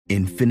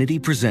Infiniti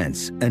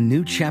presents a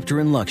new chapter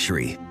in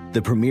luxury,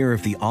 the premiere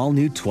of the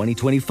all-new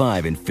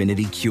 2025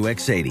 Infiniti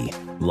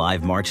QX80,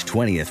 live March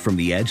 20th from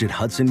the Edge at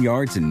Hudson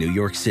Yards in New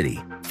York City,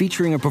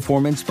 featuring a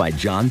performance by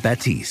Jon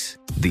Batiste.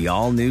 The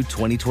all-new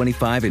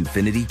 2025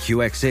 Infiniti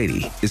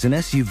QX80 is an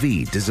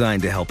SUV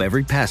designed to help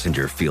every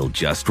passenger feel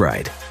just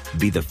right.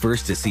 Be the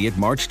first to see it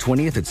March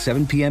 20th at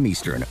 7 p.m.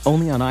 Eastern,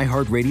 only on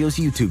iHeartRadio's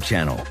YouTube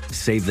channel.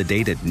 Save the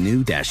date at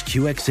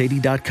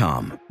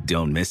new-QX80.com.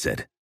 Don't miss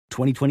it.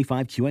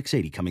 2025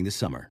 QX80 coming this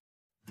summer.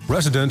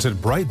 Residents at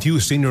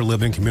Brightview Senior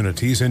Living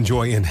Communities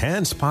enjoy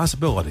enhanced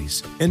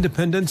possibilities,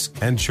 independence,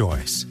 and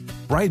choice.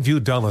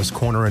 Brightview Dulles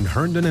Corner in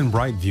Herndon and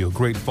Brightview,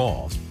 Great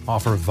Falls,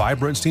 offer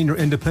vibrant senior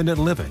independent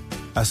living,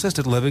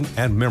 assisted living,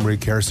 and memory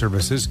care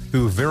services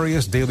through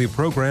various daily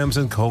programs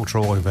and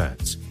cultural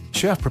events.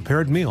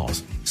 Chef-prepared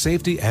meals,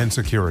 safety and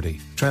security,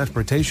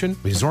 transportation,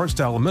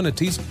 resort-style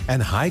amenities,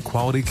 and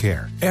high-quality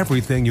care.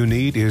 Everything you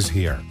need is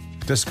here.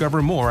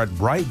 Discover more at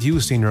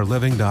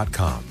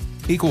brightviewseniorliving.com.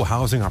 Equal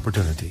housing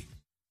opportunity.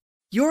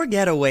 Your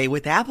getaway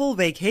with Apple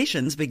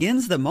Vacations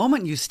begins the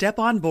moment you step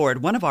on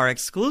board one of our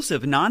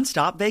exclusive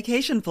nonstop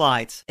vacation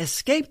flights.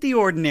 Escape the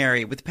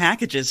ordinary with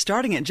packages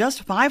starting at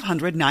just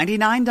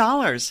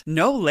 $599.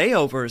 No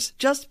layovers,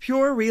 just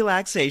pure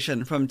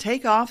relaxation from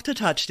takeoff to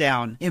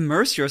touchdown.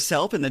 Immerse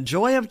yourself in the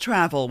joy of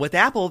travel with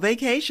Apple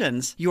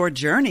Vacations. Your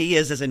journey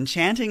is as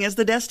enchanting as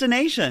the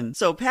destination,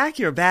 so pack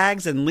your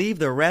bags and leave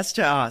the rest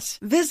to us.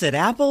 Visit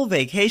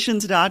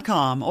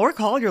applevacations.com or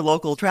call your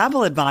local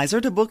travel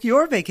advisor to book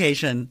your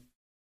vacation.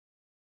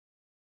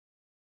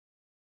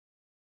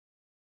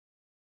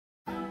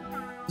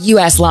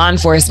 U.S. law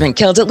enforcement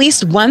killed at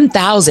least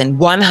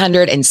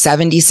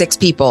 1,176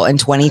 people in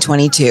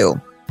 2022.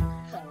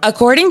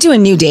 According to a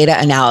new data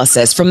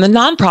analysis from the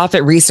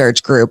nonprofit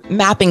research group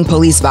Mapping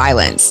Police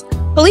Violence,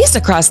 police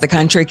across the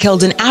country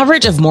killed an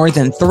average of more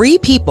than 3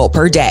 people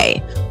per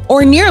day,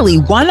 or nearly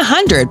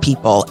 100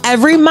 people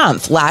every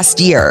month last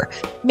year,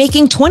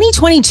 making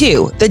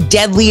 2022 the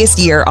deadliest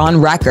year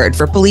on record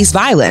for police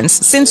violence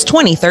since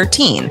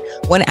 2013,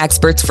 when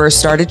experts first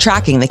started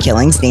tracking the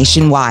killings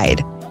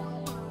nationwide.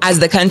 As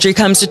the country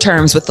comes to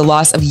terms with the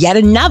loss of yet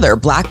another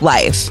Black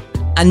life,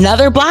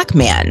 another Black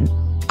man,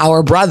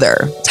 our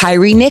brother,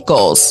 Tyre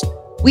Nichols,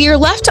 we are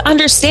left to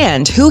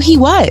understand who he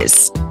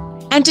was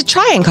and to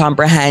try and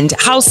comprehend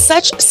how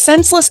such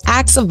senseless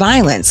acts of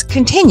violence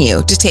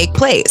continue to take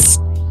place.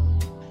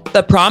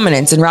 The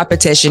prominence and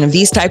repetition of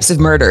these types of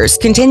murders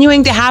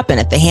continuing to happen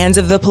at the hands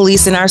of the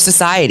police in our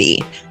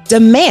society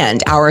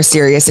demand our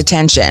serious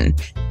attention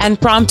and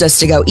prompt us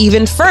to go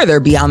even further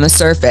beyond the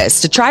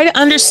surface to try to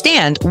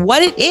understand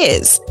what it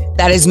is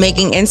that is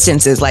making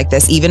instances like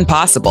this even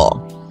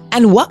possible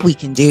and what we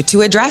can do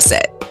to address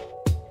it.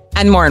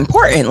 And more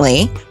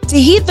importantly, to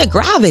heed the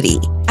gravity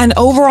and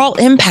overall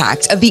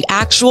impact of the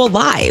actual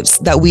lives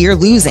that we are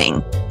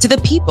losing to the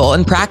people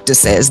and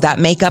practices that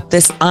make up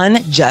this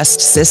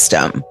unjust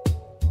system.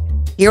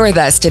 Here with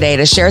us today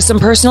to share some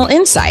personal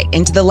insight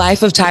into the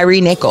life of Tyre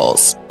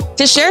Nichols,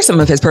 to share some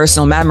of his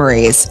personal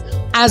memories,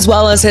 as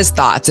well as his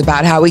thoughts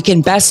about how we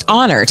can best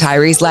honor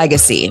Tyre's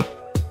legacy.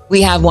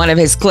 We have one of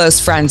his close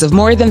friends of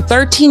more than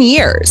 13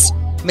 years,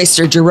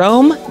 Mr.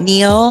 Jerome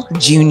Neal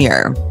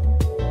Jr.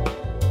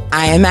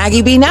 I am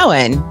Maggie B.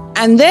 Nowen,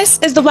 and this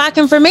is the Black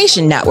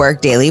Information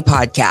Network Daily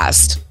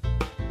Podcast,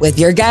 with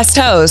your guest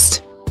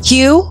host,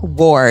 Q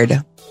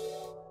Ward.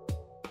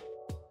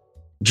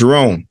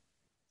 Jerome,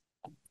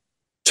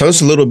 tell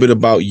us a little bit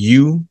about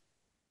you,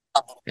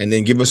 and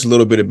then give us a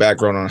little bit of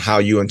background on how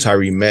you and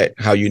Tyre met,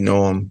 how you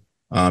know him.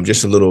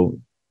 Just a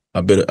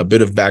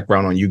bit of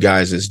background on you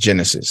guys as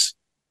Genesis.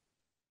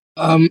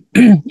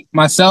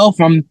 Myself,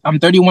 I'm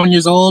 31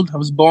 years old. I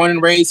was born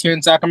and raised here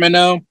in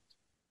Sacramento.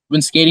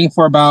 Been skating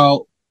for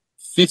about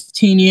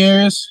 15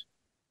 years.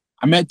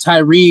 I met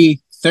Tyre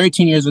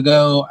 13 years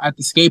ago at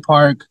the skate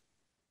park.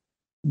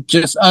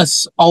 Just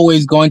us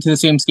always going to the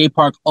same skate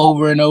park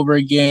over and over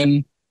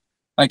again.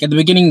 Like at the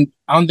beginning,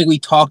 I don't think we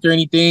talked or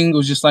anything. It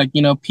was just like,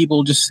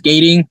 people just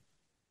skating.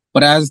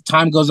 But as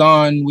time goes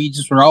on, we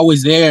just were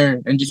always there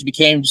and just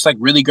became just like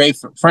really great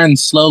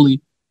friends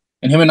slowly.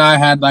 And him and I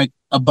had like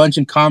a bunch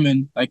in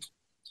common. Like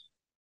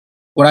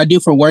what I do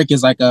for work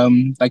is like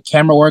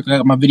camera work.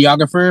 Like I'm a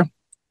videographer,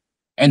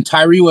 and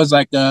Tyre was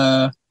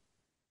a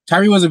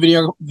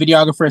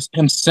videographer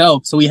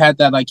himself. So we had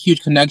that like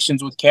huge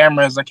connections with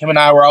cameras. Like him and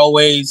I were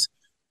always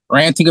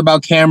ranting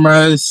about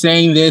cameras,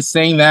 saying this,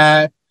 saying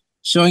that,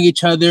 showing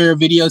each other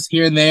videos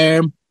here and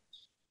there. And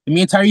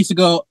me and Tyre used to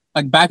go,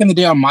 like back in the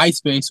day on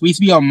MySpace. We used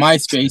to be on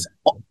MySpace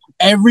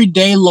every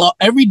day,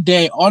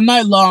 all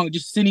night long,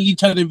 just sending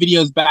each other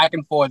videos back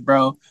and forth,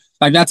 bro.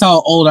 Like that's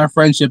how old our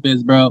friendship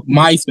is, bro.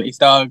 MySpace,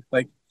 dog.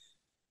 Like,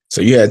 so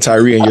you had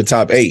Tyre in your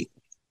top 8.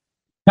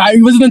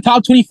 Tyre was in the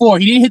top 24.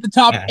 He didn't hit the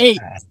top 8,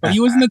 but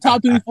he was in the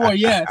top 24.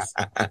 Yes.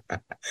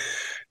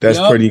 That's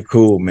pretty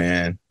cool,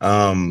 man.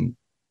 One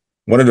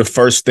of the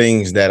first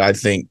things that I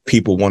think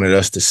people wanted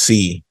us to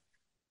see,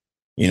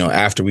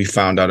 after we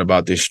found out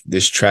about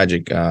this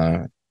tragic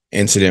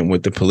incident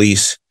with the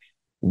police,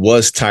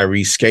 was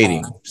Tyree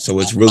skating. So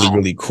it's really,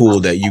 really cool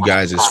that you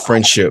guys'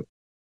 friendship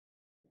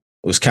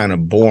was kind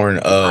of born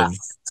of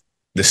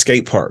the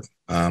skate park.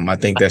 I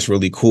think that's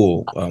really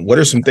cool. What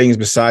are some things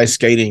besides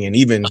skating, and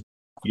even,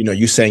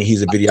 you saying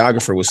he's a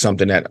videographer was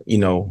something that,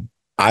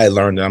 I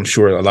learned, and I'm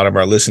sure a lot of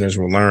our listeners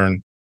will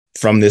learn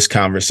from this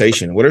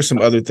conversation. What are some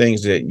other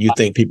things that you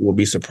think people will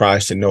be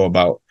surprised to know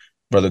about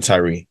Brother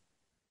Tyree?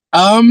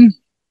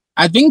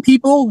 I think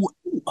people,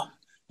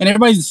 and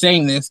everybody's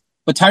saying this,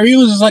 but Tyree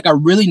was just like a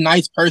really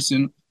nice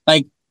person,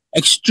 like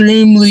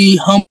extremely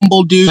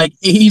humble dude. Like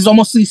he's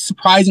almost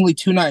surprisingly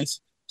too nice.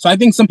 So I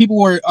think some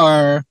people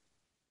are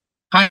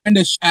kind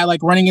of at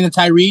like running into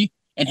Tyree,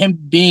 and him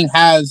being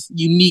as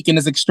unique and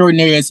as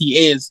extraordinary as he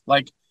is.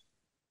 Like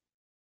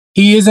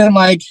he isn't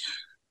like,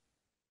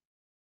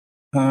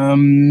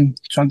 trying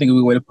to think of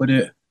a way to put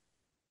it.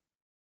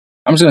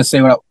 I'm just gonna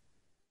say what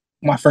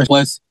my first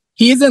was.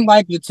 He isn't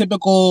like the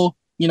typical,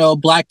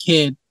 black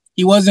kid.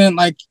 He wasn't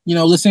like,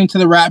 listening to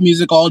the rap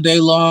music all day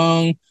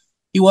long.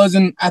 He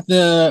wasn't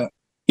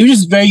he was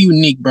just very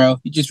unique, bro.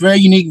 He's just very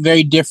unique,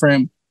 very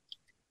different.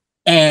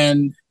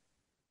 And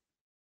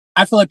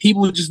I feel like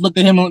people would just look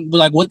at him and be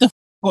like, what the f-?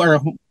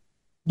 Or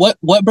what,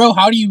 bro?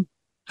 How do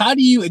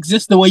you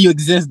exist the way you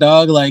exist,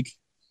 dog? Like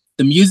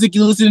the music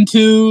you listen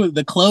to,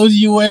 the clothes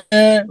you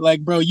wear,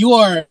 like, bro, you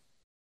are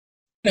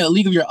in a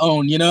league of your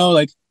own,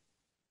 like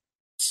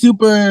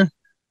super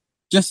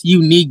just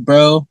unique,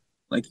 bro.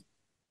 Like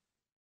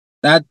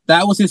that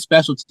was his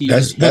specialty.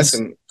 That's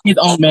his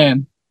own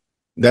man.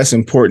 That's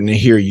important to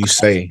hear you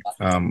say.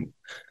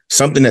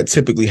 Something that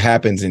typically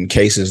happens in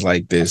cases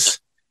like this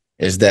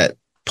is that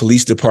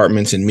police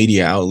departments and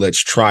media outlets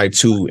try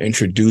to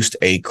introduce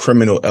a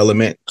criminal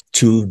element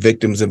to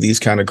victims of these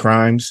kind of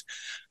crimes.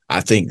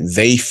 I think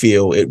they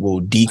feel it will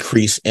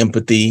decrease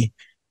empathy.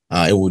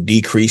 It will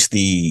decrease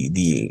the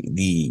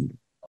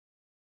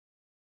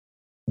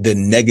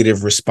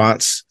negative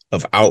response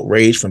of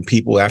outrage from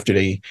people after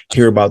they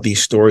hear about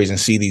these stories and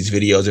see these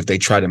videos, if they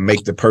try to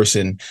make the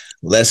person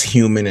less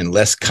human and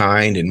less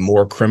kind and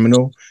more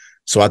criminal.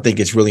 So I think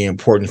it's really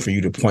important for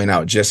you to point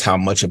out just how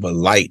much of a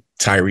light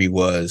Tyree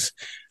was,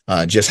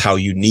 just how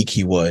unique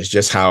he was,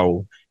 just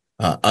how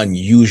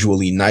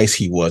unusually nice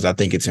he was. I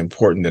think it's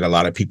important that a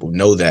lot of people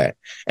know that.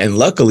 And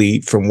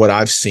luckily, from what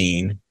I've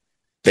seen,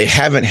 they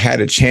haven't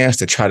had a chance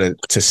to try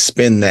to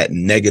spin that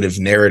negative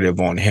narrative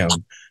on him.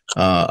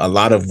 A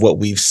lot of what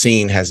we've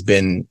seen has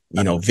been,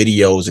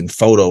 videos and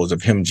photos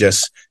of him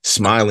just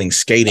smiling,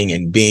 skating,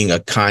 and being a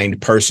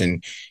kind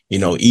person,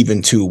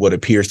 even to what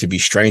appears to be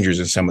strangers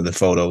in some of the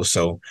photos.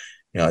 So,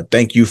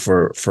 thank you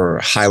for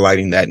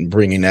highlighting that and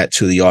bringing that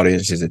to the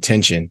audience's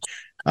attention.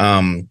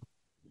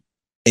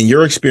 In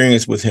your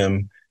experience with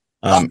him,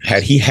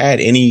 had he had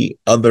any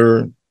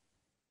other,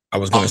 I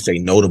was going to say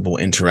notable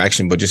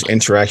interaction, but just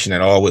interaction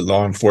at all with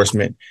law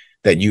enforcement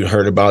that you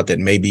heard about that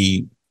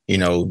maybe,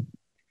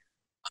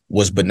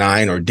 was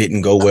benign or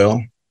didn't go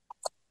well?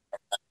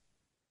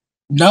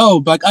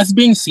 No, like us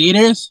being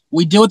skaters,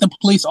 we deal with the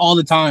police all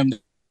the time.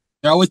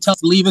 They always tell us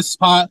to leave a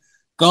spot,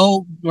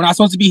 go. We're not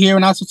supposed to be here. We're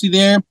not supposed to be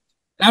there.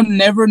 I've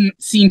never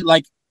seen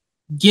like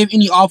give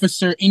any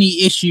officer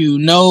any issue.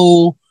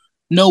 No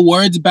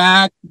words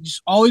back.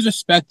 Just always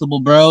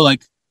respectable, bro.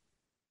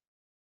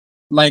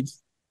 Like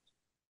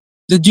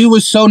the dude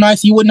was so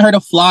nice. He wouldn't hurt a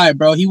fly,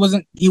 bro. He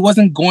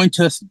wasn't going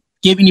to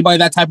give anybody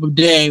that type of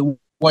day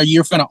where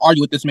you're going to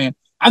argue with this man.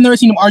 I've never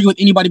seen him argue with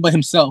anybody but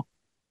himself.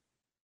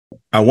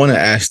 I want to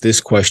ask this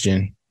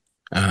question,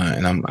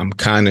 and I'm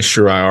kind of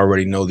sure I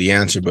already know the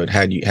answer, but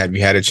have you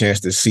had a chance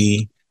to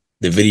see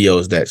the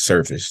videos that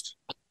surfaced?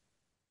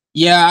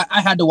 Yeah,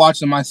 I had to watch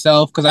them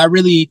myself because I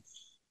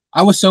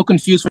was so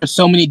confused for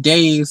so many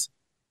days.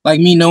 Like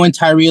me knowing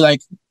Tyree,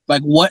 like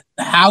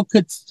how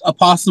could a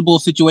possible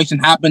situation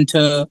happen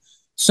to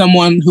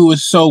someone who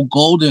is so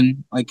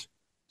golden? Like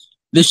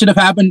this shouldn't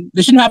happen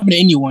to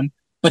anyone.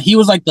 But he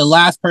was like the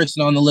last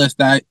person on the list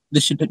that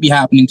this should be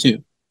happening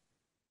to.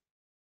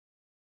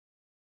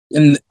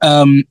 And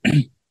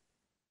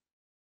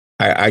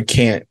I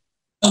can't,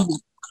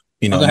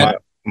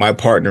 my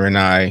partner and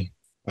I,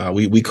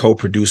 we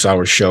co-produce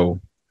our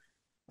show.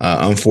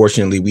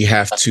 Unfortunately, we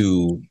have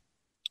to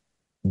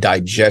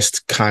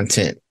digest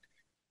content,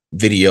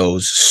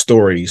 videos,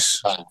 stories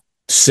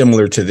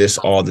similar to this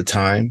all the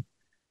time.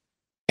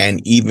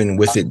 And even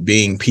with it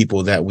being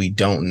people that we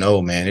don't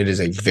know, man, it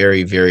is a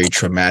very, very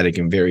traumatic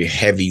and very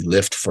heavy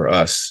lift for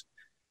us.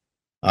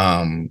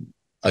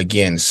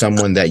 Again,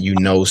 someone that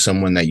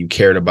someone that you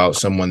cared about,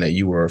 someone that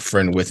you were a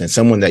friend with, and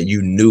someone that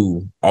you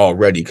knew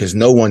already, because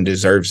no one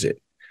deserves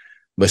it.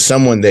 But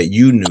someone that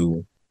you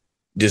knew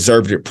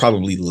deserved it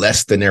probably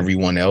less than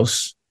everyone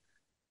else.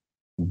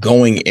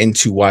 Going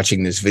into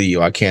watching this video,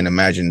 I can't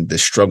imagine the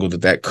struggle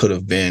that could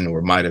have been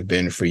or might have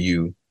been for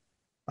you.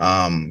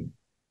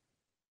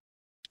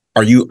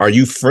 Are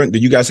you friend? Do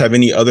you guys have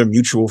any other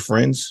mutual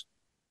friends?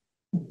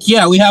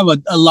 Yeah, we have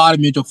a lot of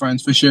mutual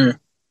friends for sure.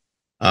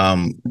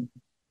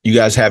 You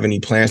guys have any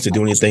plans to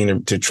do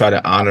anything to try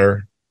to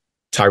honor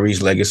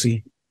Tyree's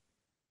legacy?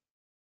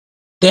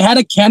 They had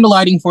a candle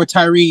lighting for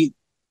Tyree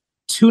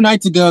 2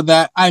 nights ago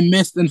that I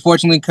missed,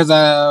 unfortunately, because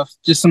of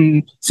just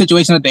some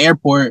situation at the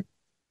airport.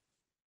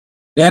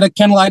 They had a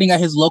candle lighting at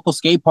his local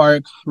skate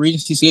park,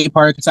 Regency Skate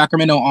Park in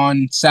Sacramento,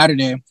 on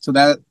Saturday. So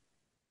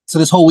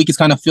this whole week is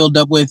kind of filled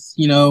up with,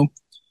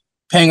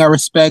 paying our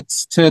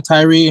respects to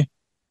Tyree.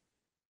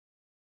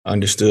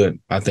 Understood.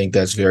 I think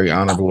that's very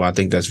honorable. I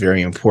think that's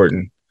very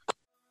important.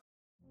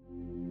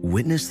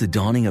 Witness the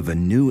dawning of a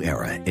new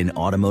era in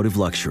automotive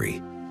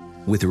luxury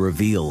with a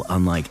reveal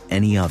unlike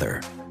any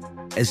other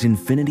as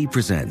Infiniti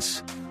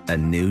presents a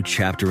new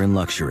chapter in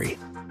luxury,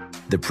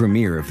 the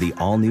premiere of the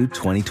all-new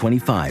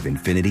 2025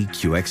 Infiniti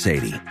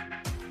QX80.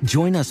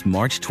 Join us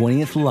March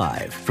 20th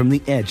live from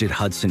the Edge at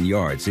Hudson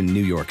Yards in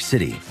New York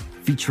City,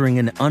 featuring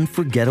an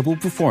unforgettable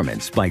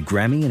performance by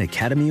Grammy and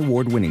Academy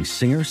Award-winning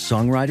singer,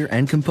 songwriter,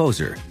 and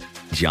composer,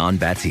 Jon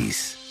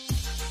Batiste.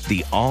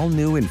 The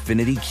all-new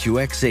Infiniti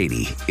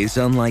QX80 is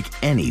unlike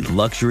any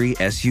luxury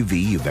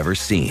SUV you've ever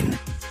seen.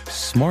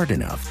 Smart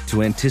enough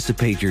to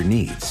anticipate your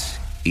needs,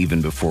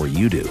 even before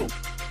you do.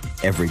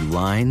 Every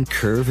line,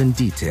 curve, and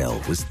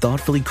detail was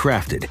thoughtfully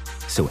crafted,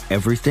 so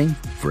everything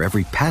for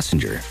every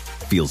passenger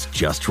feels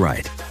just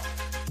right.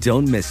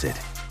 Don't miss it.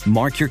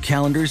 Mark your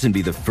calendars and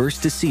be the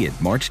first to see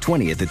it March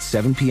 20th at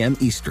 7 p.m.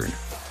 Eastern,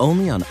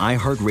 only on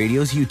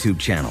iHeartRadio's YouTube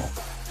channel.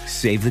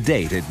 Save the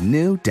date at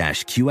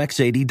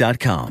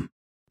new-QX80.com.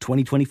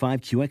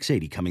 2025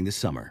 QX80 coming this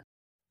summer.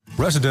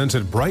 Residents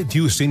at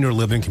Brightview Senior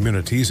Living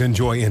Communities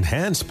enjoy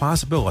enhanced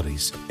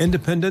possibilities,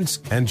 independence,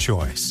 and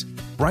choice.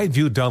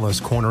 Brightview Dulles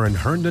Corner in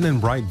Herndon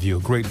and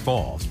Brightview, Great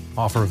Falls,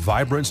 offer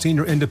vibrant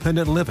senior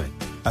independent living,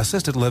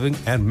 assisted living,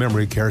 and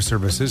memory care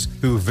services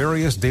through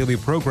various daily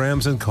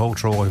programs and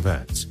cultural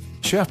events.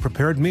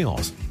 Chef-prepared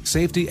meals,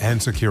 safety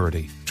and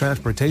security,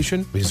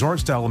 transportation,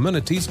 resort-style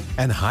amenities,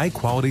 and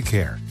high-quality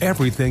care.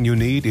 Everything you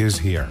need is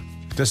here.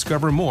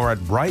 Discover more at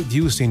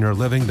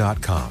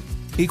brightviewseniorliving.com.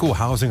 Equal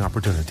housing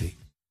opportunity.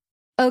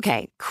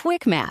 Okay,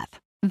 quick math.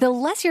 The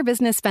less your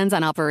business spends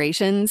on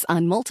operations,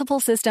 on multiple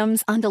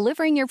systems, on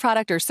delivering your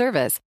product or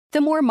service,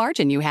 the more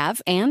margin you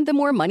have and the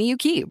more money you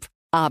keep.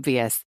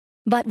 Obvious.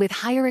 But with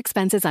higher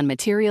expenses on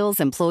materials,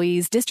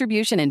 employees,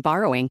 distribution, and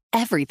borrowing,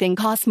 everything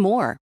costs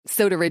more.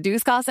 So to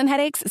reduce costs and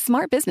headaches,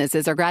 smart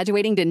businesses are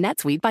graduating to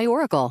NetSuite by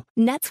Oracle.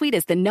 NetSuite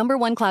is the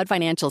 #1 cloud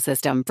financial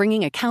system,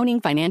 bringing accounting,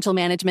 financial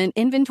management,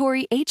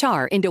 inventory,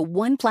 HR into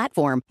one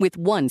platform with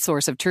one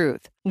source of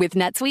truth. With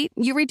NetSuite,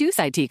 you reduce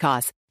IT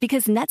costs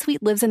because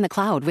NetSuite lives in the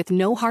cloud with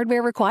no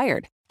hardware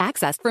required,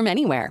 accessed from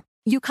anywhere.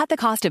 You cut the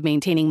cost of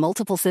maintaining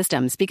multiple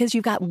systems because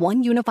you've got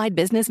one unified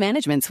business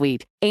management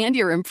suite. And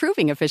you're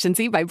improving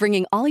efficiency by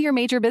bringing all your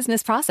major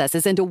business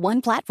processes into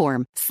one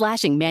platform,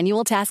 slashing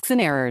manual tasks and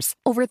errors.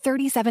 Over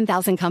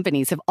 37,000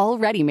 companies have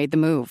already made the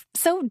move.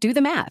 So do the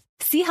math.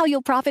 See how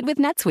you'll profit with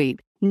NetSuite.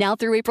 Now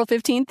through April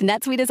 15th,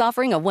 NetSuite is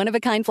offering a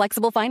one-of-a-kind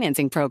flexible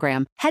financing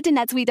program. Head to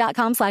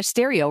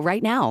netsuite.com/stereo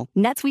right now.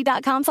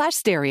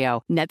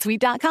 netsuite.com/stereo.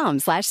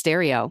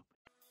 netsuite.com/stereo.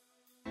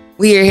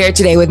 We are here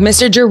today with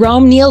Mr.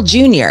 Jerome Neal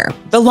Jr.,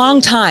 the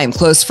longtime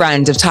close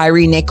friend of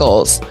Tyree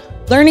Nichols,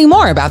 learning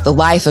more about the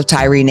life of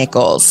Tyree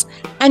Nichols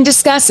and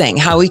discussing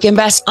how we can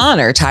best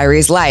honor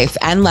Tyree's life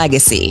and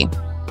legacy.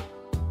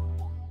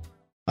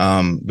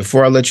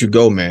 Before I let you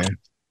go, man,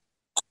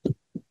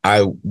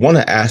 I want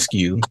to ask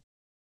you,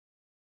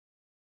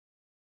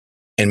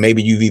 and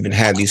maybe you've even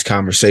had these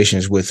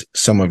conversations with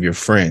some of your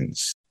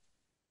friends,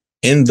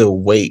 in the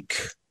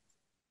wake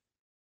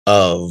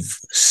of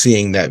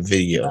seeing that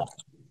video,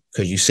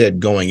 because you said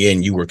going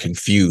in, you were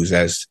confused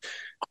as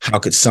how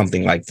could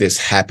something like this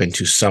happen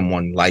to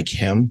someone like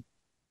him?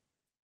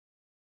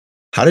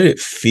 How did it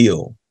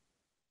feel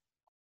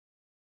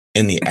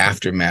in the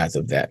aftermath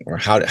of that? Or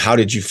how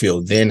did you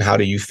feel then? How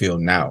do you feel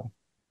now?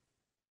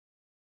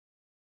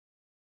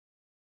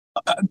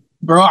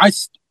 Bro,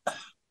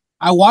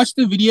 I watched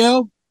the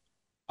video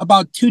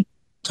about 2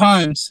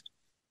 times,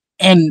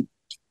 and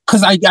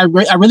because I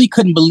really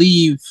couldn't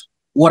believe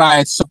what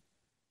I saw.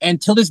 And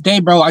till this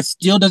day, bro, I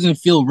still doesn't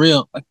feel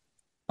real.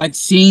 Like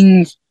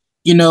seeing,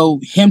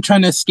 him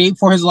trying to escape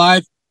for his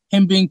life,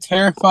 him being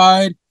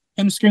terrified,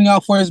 him screaming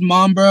out for his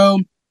mom, bro.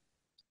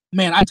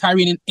 Man, I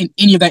Tyree in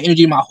any of that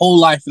energy my whole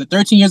life. For the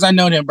 13 years I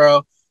known him,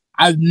 bro,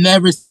 I've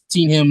never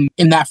seen him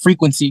in that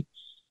frequency.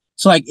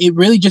 So it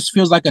really just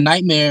feels like a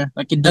nightmare.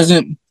 Like it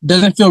doesn't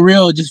feel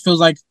real. It just feels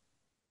like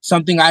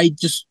something I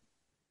just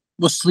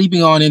was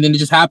sleeping on and then it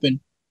just happened.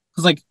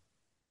 Because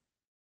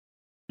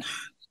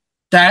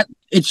that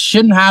it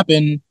shouldn't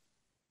happen.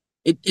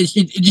 It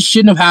just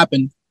shouldn't have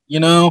happened.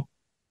 I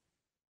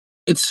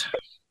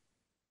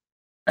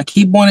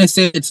keep wanting to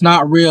say it's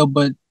not real,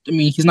 but I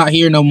mean he's not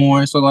here no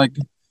more. So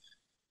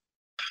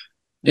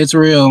it's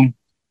real.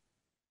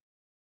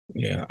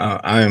 Yeah,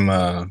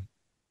 I'm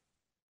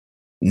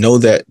know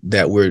that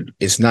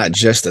it's not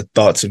just the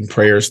thoughts and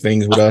prayers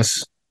things with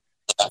us.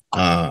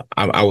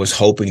 I was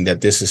hoping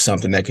that this is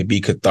something that could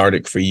be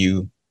cathartic for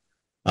you,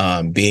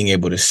 being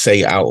able to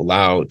say out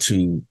loud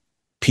to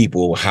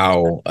people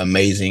how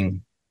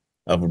amazing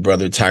of a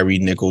brother Tyree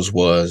Nichols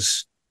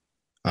was,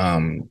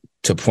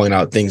 to point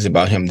out things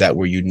about him that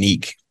were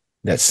unique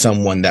that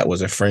someone that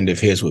was a friend of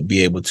his would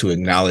be able to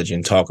acknowledge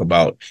and talk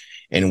about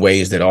in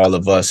ways that all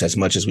of us, as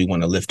much as we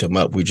want to lift him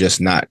up, we're just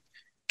not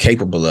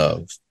capable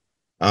of.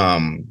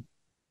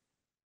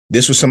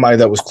 This was somebody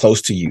that was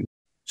close to you.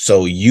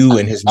 So you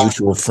and his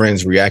mutual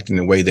friends reacting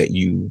the way that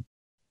you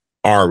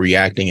are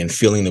reacting and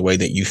feeling the way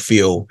that you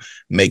feel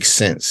makes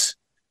sense.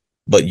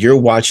 But you're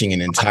watching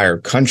an entire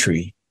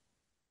country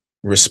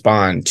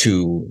respond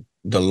to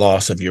the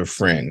loss of your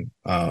friend.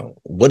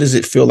 What does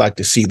it feel like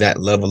to see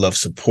that level of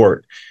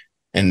support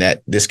and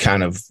that this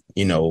kind of,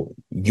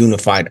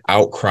 unified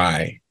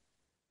outcry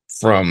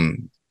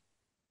from,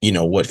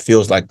 what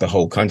feels like the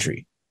whole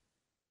country?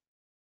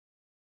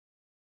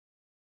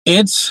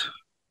 It's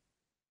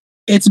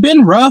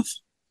been rough,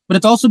 but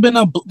it's also been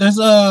there's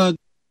a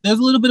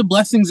little bit of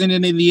blessings in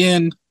it in the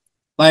end.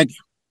 Like,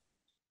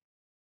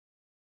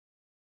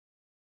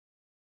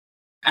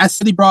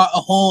 Ashley brought a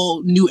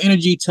whole new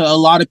energy to a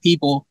lot of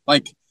people.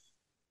 Like,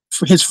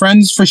 for his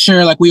friends, for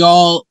sure. Like, we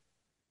all,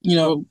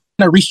 kind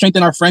of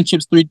re-strengthen our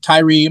friendships through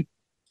Tyree.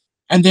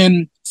 And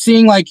then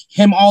seeing like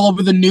him all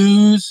over the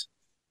news,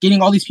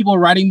 getting all these people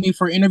writing me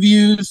for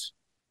interviews.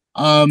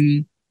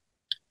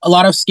 A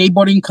lot of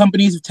skateboarding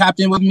companies have tapped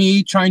in with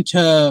me, trying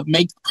to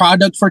make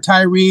product for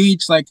Tyree,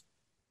 just like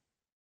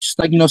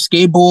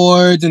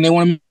skateboards, and they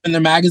want him in their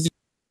magazine.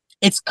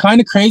 It's kind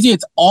of crazy.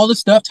 It's all the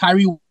stuff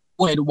Tyree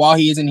would while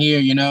he isn't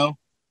here,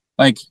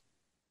 like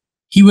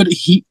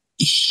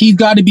he's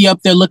got to be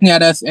up there looking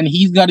at us, and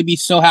he's got to be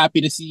so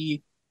happy to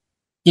see,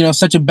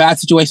 such a bad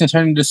situation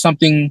turn into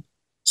something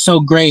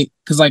so great.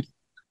 Because like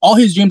all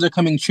his dreams are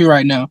coming true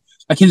right now.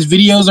 Like his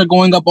videos are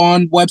going up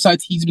on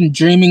websites he's been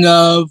dreaming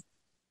of.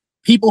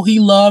 People he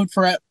loved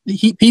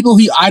people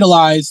he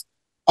idolized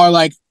are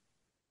like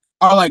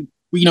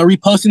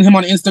reposting him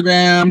on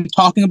Instagram,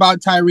 talking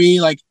about Tyree.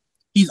 Like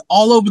he's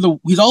all over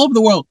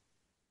the world.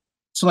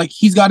 So like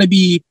he's got to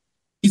be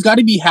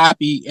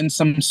happy in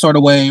some sort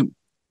of way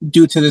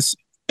due to this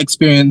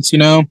experience,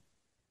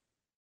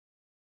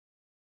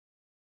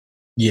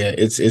 Yeah,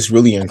 it's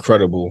really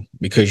incredible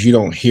because you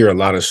don't hear a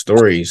lot of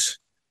stories,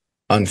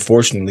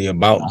 unfortunately,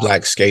 about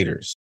Black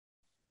skaters.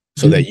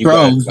 So that you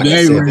guys, like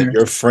I said, that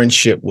your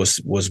friendship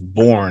was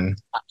born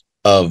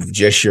of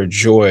just your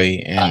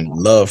joy and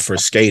love for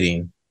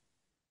skating,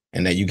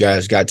 and that you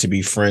guys got to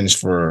be friends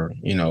for,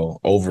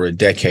 over a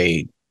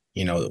decade,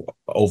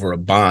 over a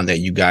bond that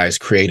you guys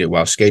created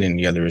while skating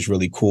together is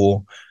really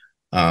cool.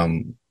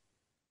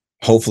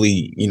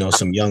 Hopefully,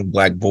 some young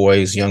Black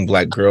boys, young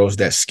Black girls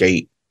that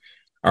skate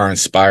are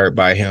inspired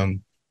by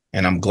him.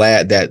 And I'm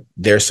glad that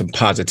there's some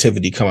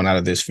positivity coming out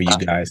of this for you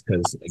guys,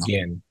 because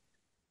again,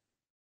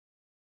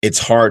 it's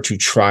hard to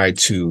try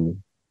to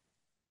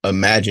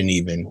imagine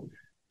even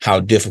how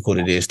difficult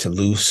it is to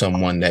lose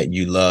someone that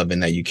you love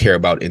and that you care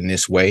about in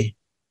this way.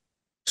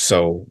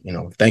 So,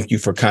 thank you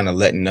for kind of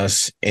letting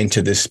us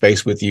into this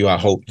space with you. I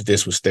hope that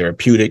this was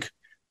therapeutic.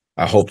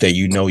 I hope that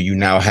you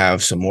now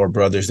have some more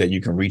brothers that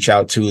you can reach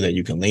out to, that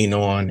you can lean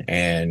on,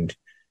 and,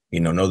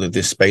 know that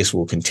this space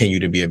will continue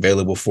to be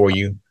available for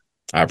you.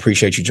 I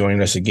appreciate you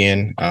joining us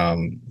again.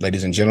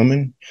 Ladies and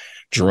gentlemen,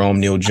 Jerome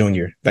Neal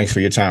Jr., thanks for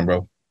your time,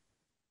 bro.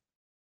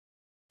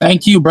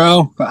 Thank you,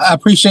 bro. I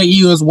appreciate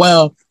you as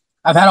well.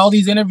 I've had all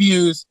these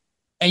interviews,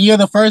 and you're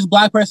the first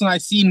Black person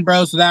I've seen,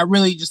 bro. So that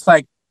really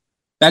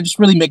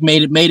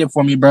made it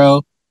for me,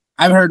 bro.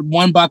 I've heard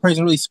one Black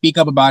person really speak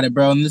up about it,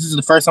 bro, and this is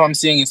the first time I'm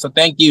seeing it. So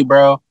thank you,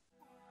 bro.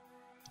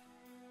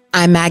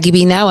 I'm Maggie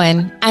B.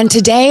 Nowen, and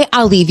today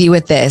I'll leave you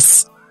with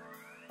this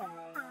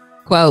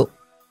quote: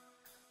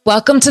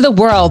 "Welcome to the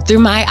world through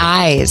my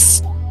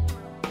eyes.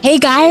 Hey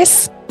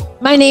guys,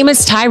 my name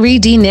is Tyree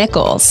D.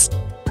 Nichols.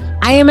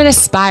 I am an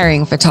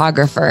aspiring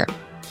photographer.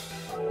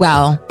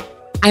 Well,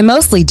 I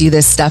mostly do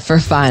this stuff for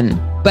fun,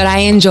 but I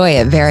enjoy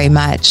it very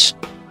much.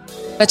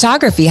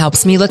 Photography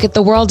helps me look at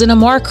the world in a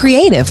more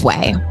creative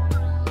way.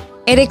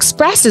 It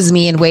expresses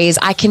me in ways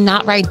I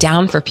cannot write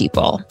down for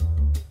people.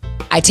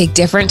 I take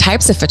different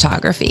types of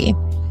photography,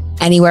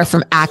 anywhere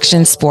from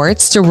action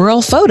sports to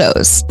rural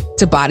photos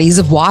to bodies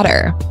of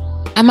water,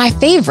 and my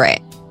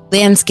favorite,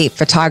 landscape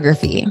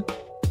photography.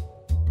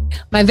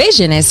 My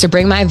vision is to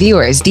bring my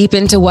viewers deep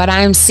into what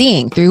I'm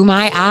seeing through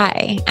my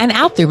eye and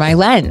out through my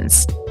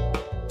lens.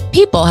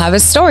 People have a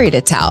story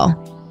to tell.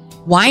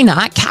 Why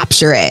not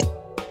capture it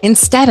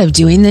instead of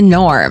doing the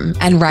norm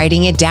and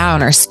writing it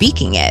down or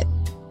speaking it?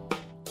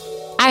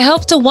 I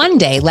hope to one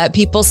day let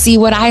people see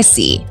what I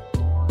see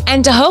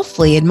and to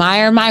hopefully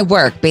admire my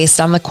work based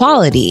on the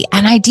quality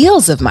and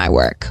ideals of my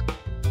work.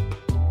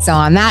 So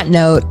on that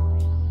note,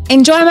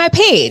 enjoy my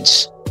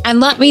page and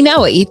let me know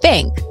what you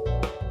think.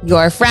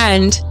 Your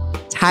friend,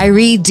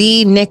 Tyree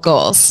D.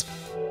 Nichols,"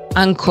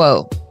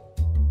 unquote.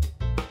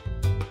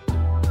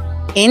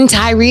 In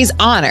Tyree's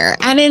honor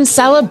and in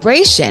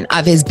celebration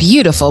of his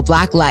beautiful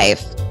Black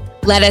life,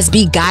 let us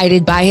be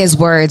guided by his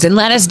words and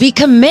let us be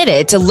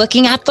committed to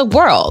looking at the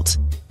world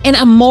in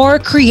a more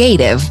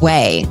creative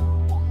way.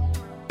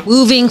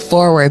 Moving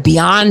forward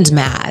beyond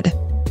mad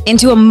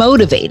into a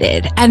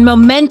motivated and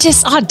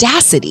momentous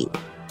audacity.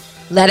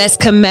 Let us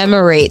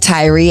commemorate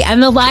Tyree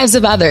and the lives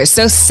of others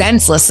so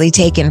senselessly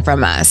taken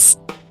from us,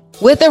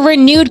 with a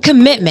renewed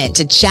commitment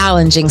to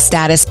challenging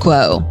status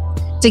quo,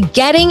 to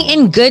getting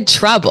in good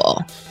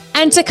trouble,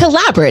 and to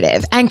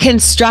collaborative and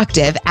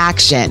constructive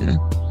action.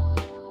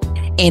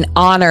 In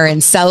honor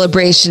and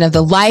celebration of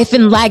the life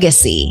and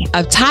legacy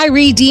of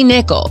Tyree D.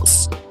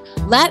 Nichols,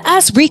 let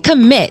us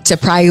recommit to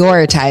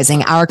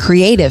prioritizing our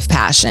creative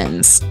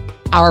passions,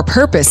 our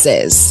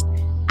purposes,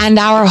 and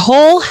our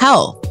whole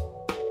health,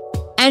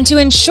 and to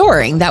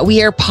ensuring that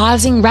we are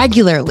pausing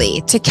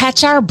regularly to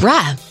catch our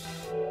breath,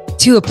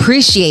 to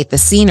appreciate the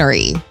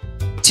scenery,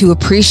 to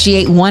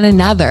appreciate one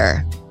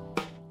another,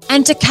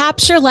 and to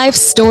capture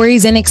life's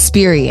stories and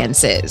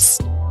experiences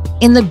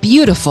in the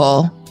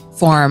beautiful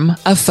form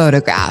of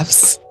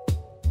photographs.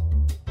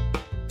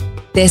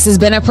 This has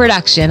been a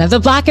production of the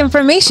Black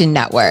Information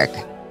Network.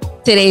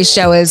 Today's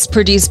show is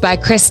produced by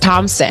Chris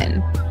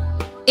Thompson.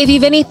 If you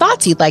have any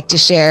thoughts you'd like to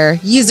share,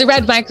 use the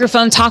red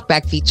microphone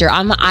talkback feature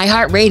on the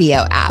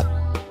iHeartRadio app.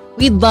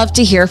 We'd love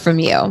to hear from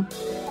you.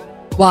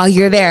 While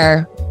you're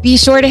there, be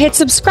sure to hit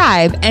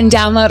subscribe and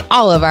download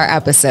all of our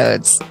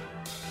episodes.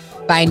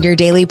 Find your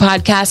daily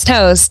podcast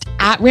host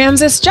at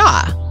Ramses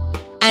Jah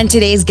and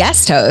today's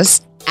guest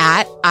host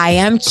at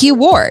IamQ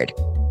Ward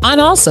on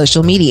all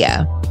social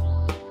media.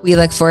 We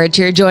look forward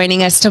to your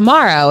joining us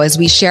tomorrow as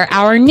we share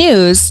our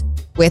news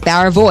with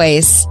our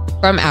voice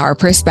from our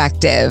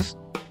perspective,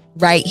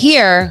 right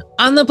here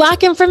on the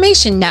Black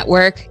Information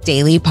Network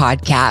Daily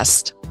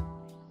Podcast.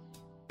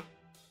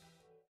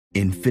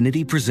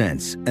 Infiniti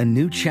presents a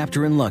new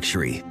chapter in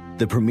luxury,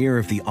 the premiere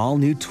of the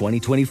all-new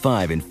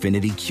 2025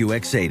 Infiniti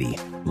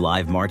QX80,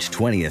 live March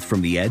 20th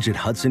from the Edge at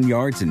Hudson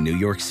Yards in New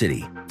York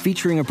City,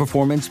 featuring a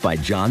performance by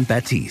Jon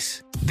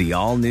Batiste. The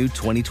all-new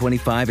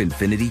 2025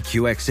 Infiniti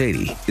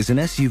QX80 is an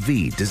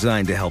SUV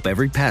designed to help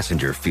every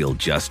passenger feel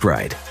just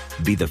right.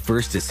 Be the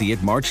first to see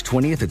it March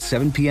 20th at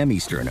 7 p.m.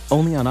 Eastern,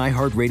 only on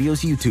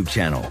iHeartRadio's YouTube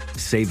channel.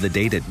 Save the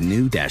date at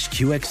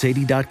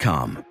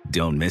new-QX80.com.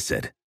 Don't miss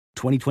it.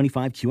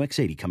 2025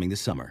 QX80 coming this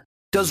summer.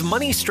 Does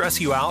money stress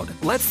you out?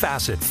 Let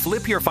Facet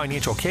flip your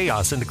financial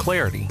chaos into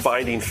clarity.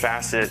 Finding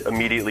Facet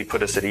immediately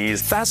put us at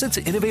ease. Facet's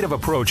innovative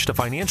approach to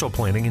financial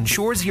planning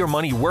ensures your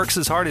money works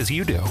as hard as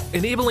you do,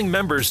 enabling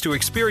members to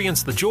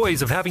experience the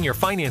joys of having your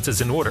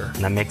finances in order.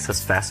 And that makes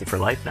us Facet for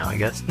life now, I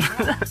guess.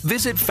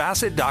 Visit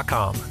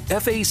Facet.com,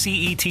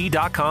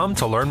 FACET.com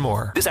to learn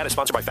more. This ad is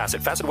sponsored by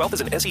Facet. Facet Wealth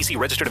is an SEC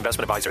registered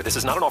investment advisor. This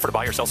is not an offer to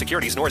buy or sell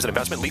securities, nor is it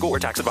investment, legal, or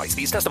tax advice.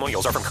 These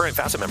testimonials are from current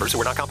Facet members who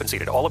are not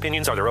compensated. All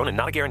opinions are their own and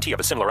not a guarantee of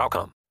a similar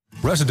outcome.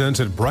 Residents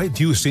at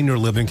Brightview Senior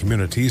Living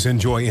Communities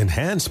enjoy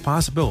enhanced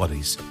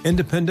possibilities,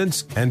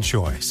 independence, and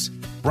choice.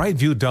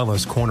 Brightview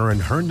Dulles Corner in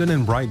Herndon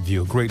and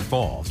Brightview, Great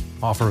Falls,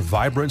 offer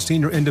vibrant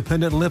senior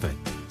independent living,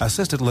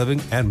 assisted living,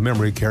 and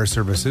memory care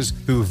services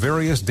through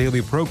various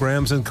daily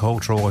programs and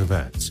cultural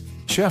events.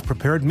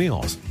 Chef-prepared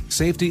meals,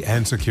 safety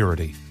and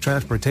security,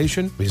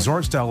 transportation,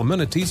 resort-style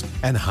amenities,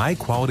 and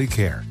high-quality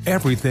care.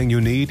 Everything you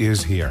need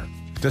is here.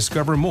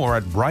 Discover more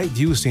at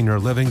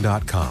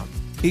brightviewseniorliving.com.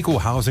 Equal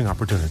housing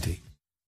opportunity.